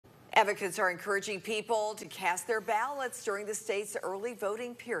Advocates are encouraging people to cast their ballots during the state's early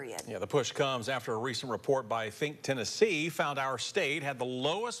voting period. Yeah, the push comes after a recent report by Think Tennessee found our state had the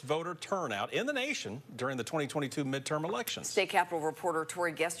lowest voter turnout in the nation during the 2022 midterm elections. State Capitol reporter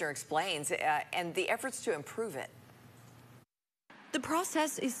Tori Gessner explains and the efforts to improve it. The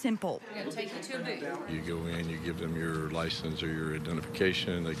process is simple. You go in, you give them your license or your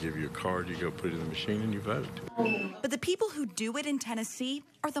identification, they give you a card, you go put it in the machine and you vote. But the people who do it in Tennessee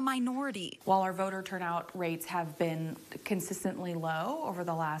are the minority. While our voter turnout rates have been consistently low over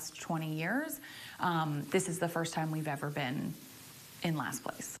the last 20 years, this is the first time we've ever been in last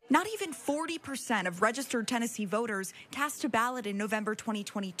place. Not even 40% of registered Tennessee voters cast a ballot in November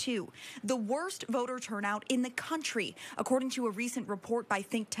 2022, the worst voter turnout in the country, according to a recent report by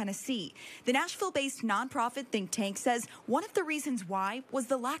Think Tennessee. The Nashville-based nonprofit think tank says one of the reasons why was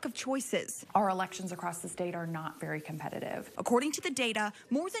the lack of choices. Our elections across the state are not very competitive. According to the data,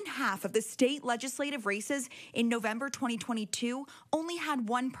 more than half of the state legislative races in November 2022 only had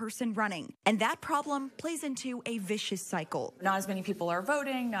one person running, and that problem plays into a vicious cycle. Not as many people are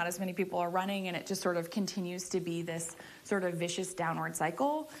voting, not as many people are running, and it just sort of continues to be this sort of vicious downward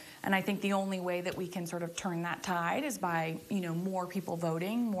cycle. And I think the only way that we can sort of turn that tide is by, more people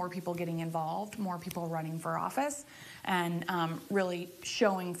voting, more people getting involved, more people running for office, and really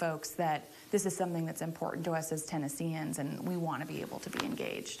showing folks that this is something that's important to us as Tennesseans, and we want to be able to be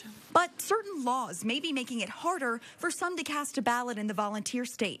engaged. But certain laws may be making it harder for some to cast a ballot in the volunteer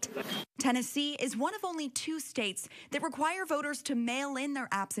state. Tennessee is one of only 2 states that require voters to mail in their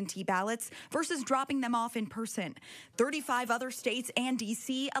absentee ballots versus dropping them off in person. 35 other states and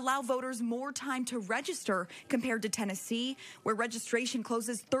D.C. allow voters more time to register compared to Tennessee, where registration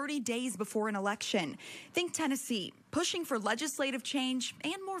closes 30 days before an election. Think Tennessee, pushing for legislative change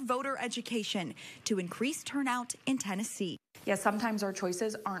and more voter education to increase turnout in Tennessee. Yeah, sometimes our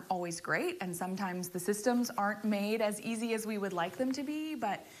choices aren't always great, and sometimes the systems aren't made as easy as we would like them to be,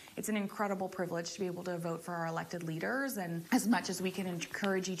 but it's an incredible privilege to be able to vote for our elected leaders, and as much as we can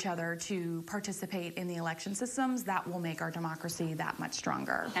encourage each other to participate in the election systems, that will make our democracy that much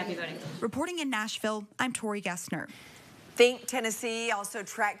stronger. Happy voting. Reporting in Nashville, I'm Tori Gessner. Think Tennessee also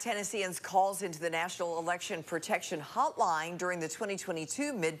tracked Tennesseans' calls into the National Election Protection Hotline during the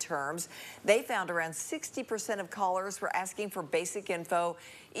 2022 midterms. They found around 60% of callers were asking for basic info,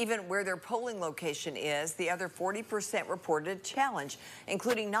 even where their polling location is. The other 40% reported a challenge,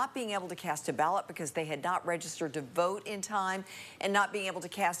 including not being able to cast a ballot because they had not registered to vote in time, and not being able to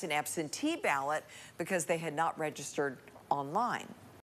cast an absentee ballot because they had not registered online.